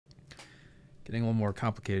getting a little more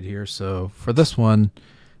complicated here. So for this one,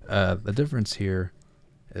 the difference here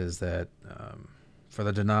is that for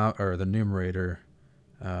the numerator,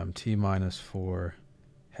 t minus 4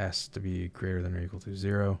 has to be greater than or equal to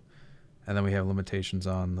 0. And then we have limitations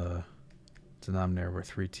on the denominator where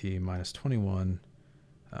 3t minus 21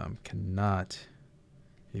 cannot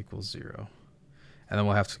equal 0. And then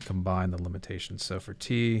we'll have to combine the limitations. So for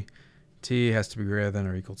t has to be greater than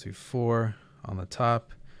or equal to 4 on the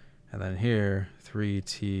top. And then here,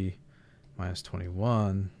 3t minus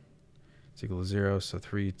 21 is equal to 0. So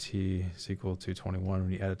 3t is equal to 21 when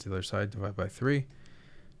you add it to the other side, divide by 3.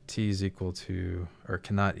 T is equal to, or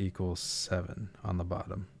cannot equal 7 on the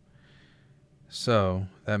bottom. So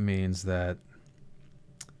that means that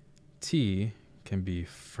t can be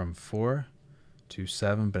from 4 to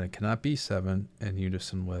 7, but it cannot be 7 in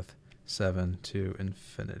unison with 7 to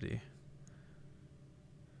infinity.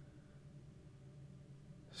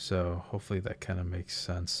 So hopefully that kind of makes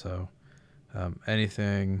sense. So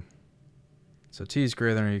so t is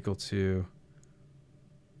greater than or equal to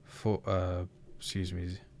 4,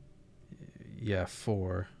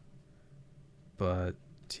 4, but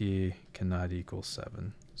t cannot equal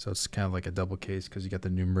 7. So it's kind of like a double case because you got the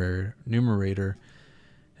numerator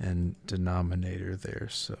and denominator there.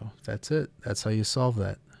 So that's it. That's how you solve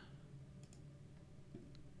that.